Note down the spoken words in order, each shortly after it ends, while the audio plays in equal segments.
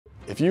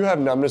If you have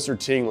numbness or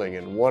tingling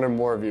in one or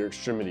more of your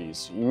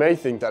extremities, you may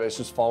think that it's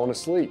just falling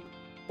asleep.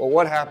 But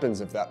what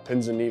happens if that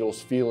pins and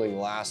needles feeling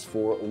lasts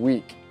for a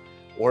week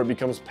or it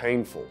becomes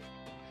painful?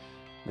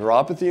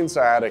 Neuropathy and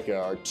sciatica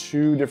are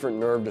two different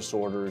nerve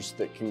disorders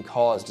that can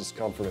cause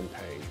discomfort and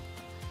pain.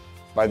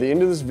 By the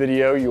end of this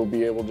video, you'll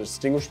be able to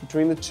distinguish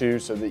between the two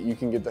so that you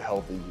can get the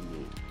help that you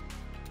need.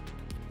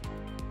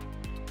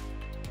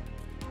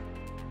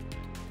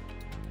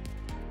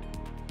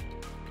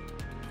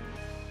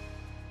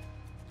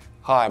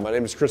 Hi, my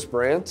name is Chris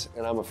Brandt,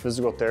 and I'm a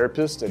physical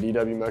therapist at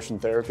EW Motion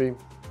Therapy.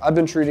 I've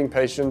been treating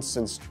patients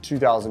since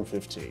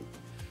 2015.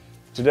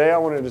 Today I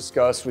want to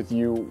discuss with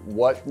you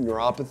what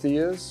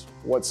neuropathy is,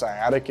 what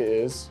sciatica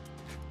is,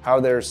 how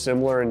they're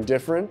similar and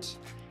different,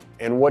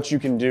 and what you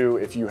can do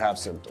if you have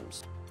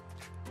symptoms.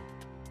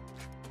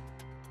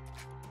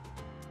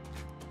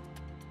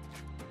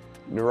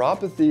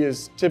 Neuropathy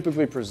is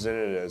typically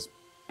presented as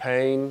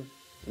pain,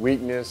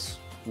 weakness,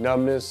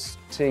 numbness,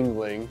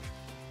 tingling,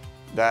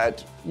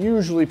 that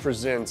usually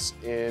presents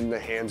in the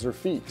hands or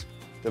feet.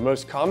 The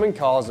most common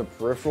cause of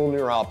peripheral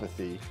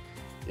neuropathy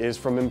is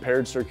from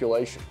impaired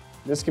circulation.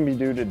 This can be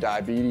due to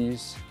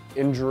diabetes,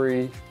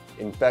 injury,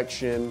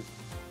 infection,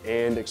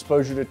 and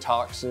exposure to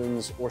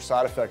toxins or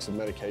side effects of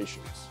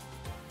medications.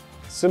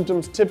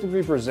 Symptoms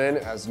typically present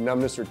as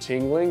numbness or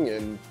tingling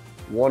in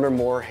one or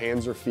more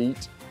hands or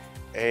feet,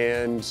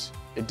 and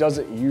it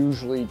doesn't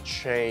usually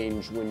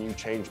change when you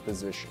change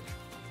position.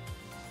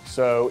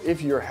 So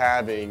if you're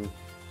having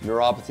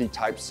neuropathy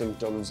type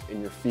symptoms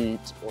in your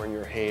feet or in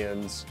your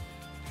hands,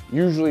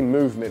 usually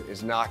movement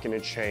is not going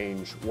to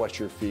change what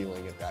you're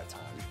feeling at that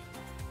time.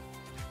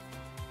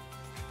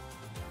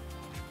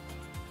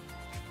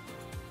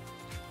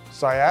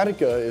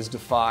 Sciatica is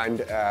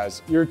defined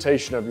as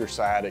irritation of your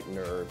sciatic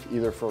nerve,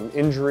 either from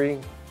injury,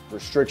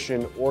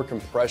 restriction, or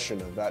compression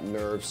of that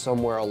nerve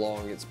somewhere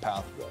along its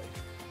pathway.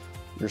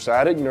 Your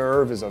sciatic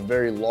nerve is a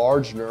very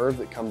large nerve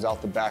that comes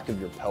out the back of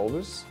your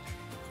pelvis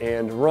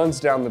and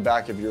runs down the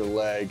back of your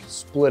leg,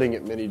 splitting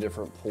at many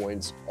different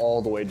points all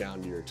the way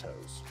down to your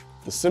toes.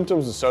 The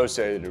symptoms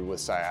associated with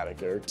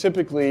sciatica are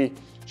typically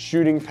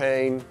shooting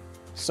pain,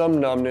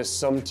 some numbness,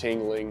 some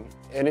tingling,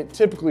 and it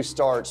typically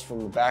starts from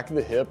the back of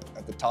the hip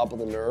at the top of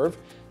the nerve,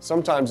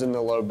 sometimes in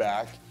the low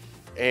back,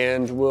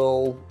 and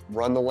will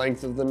run the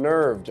length of the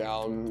nerve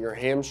down your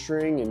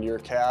hamstring and your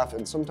calf,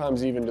 and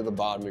sometimes even to the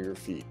bottom of your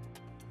feet.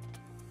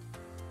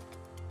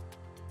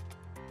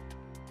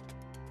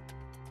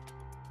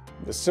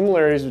 The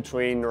similarities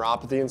between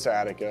neuropathy and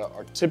sciatica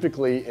are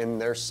typically in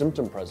their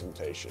symptom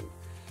presentation.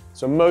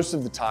 So most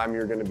of the time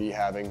you're going to be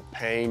having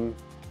pain,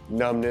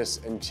 numbness,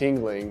 and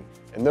tingling,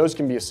 and those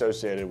can be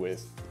associated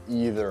with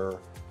either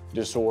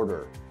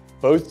disorder.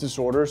 Both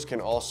disorders can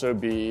also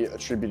be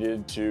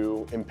attributed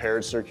to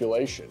impaired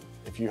circulation.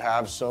 If you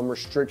have some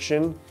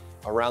restriction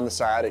around the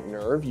sciatic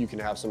nerve, you can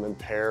have some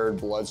impaired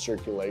blood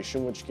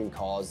circulation, which can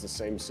cause the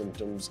same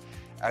symptoms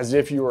as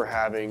if you were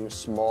having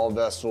small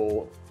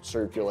vessel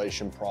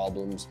circulation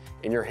problems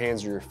in your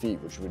hands or your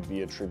feet, which would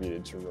be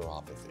attributed to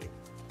neuropathy.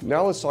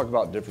 Now let's talk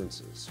about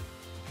differences.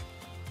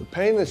 The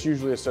pain that's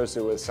usually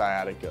associated with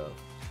sciatica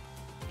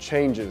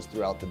changes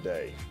throughout the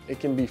day. It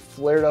can be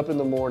flared up in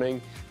the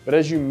morning, but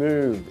as you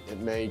move, it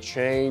may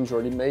change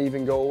or it may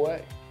even go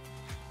away.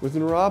 With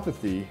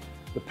neuropathy,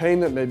 the pain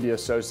that may be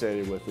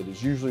associated with it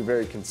is usually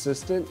very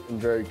consistent and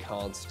very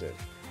constant.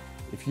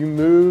 If you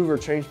move or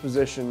change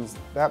positions,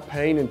 that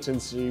pain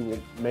intensity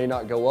may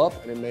not go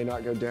up and it may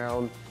not go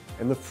down,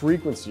 and the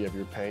frequency of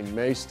your pain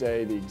may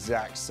stay the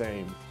exact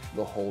same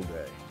the whole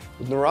day.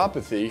 With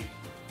neuropathy,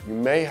 you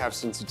may have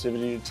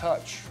sensitivity to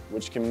touch,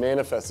 which can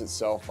manifest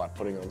itself by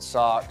putting on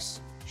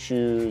socks,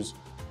 shoes,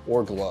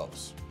 or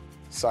gloves.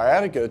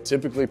 Sciatica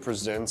typically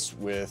presents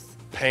with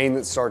pain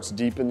that starts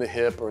deep in the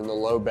hip or in the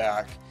low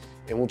back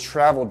and will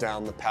travel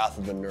down the path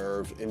of the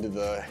nerve into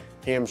the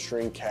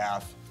hamstring,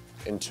 calf,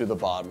 and to the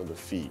bottom of the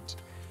feet.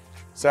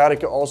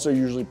 Sciatica also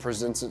usually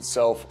presents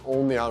itself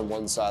only on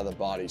one side of the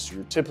body, so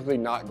you're typically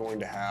not going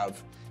to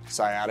have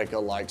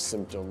sciatica-like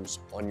symptoms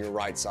on your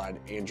right side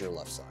and your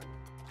left side.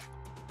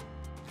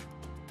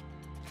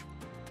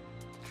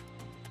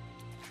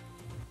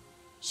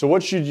 So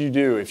what should you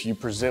do if you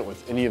present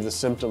with any of the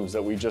symptoms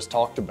that we just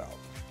talked about?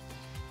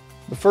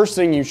 The first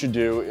thing you should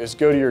do is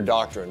go to your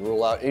doctor and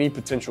rule out any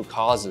potential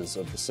causes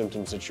of the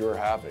symptoms that you're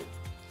having.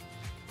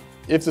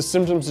 If the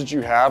symptoms that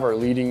you have are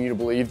leading you to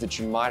believe that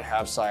you might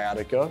have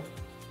sciatica,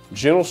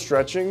 gentle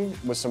stretching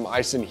with some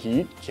ice and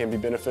heat can be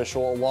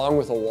beneficial, along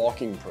with a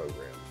walking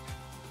program.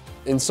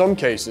 In some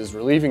cases,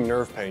 relieving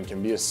nerve pain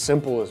can be as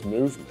simple as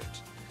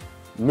movement.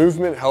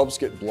 Movement helps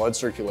get blood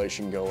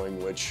circulation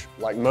going, which,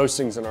 like most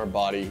things in our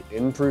body,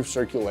 improves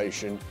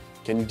circulation,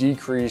 can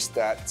decrease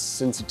that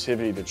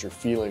sensitivity that you're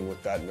feeling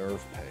with that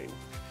nerve pain.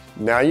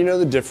 Now you know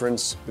the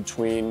difference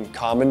between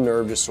common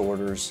nerve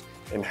disorders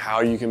and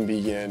how you can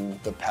begin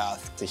the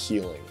path to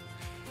healing.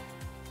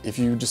 If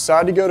you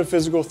decide to go to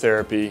physical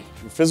therapy,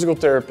 your physical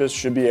therapist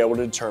should be able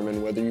to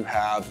determine whether you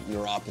have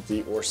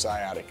neuropathy or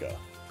sciatica.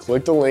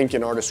 Click the link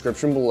in our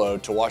description below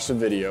to watch the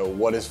video,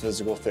 What is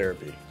Physical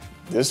Therapy?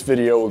 This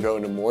video will go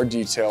into more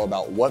detail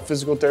about what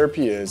physical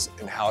therapy is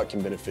and how it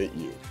can benefit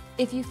you.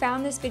 If you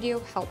found this video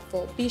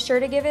helpful, be sure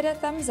to give it a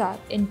thumbs up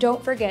and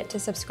don't forget to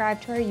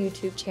subscribe to our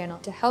YouTube channel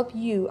to help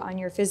you on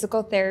your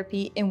physical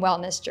therapy and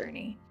wellness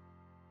journey.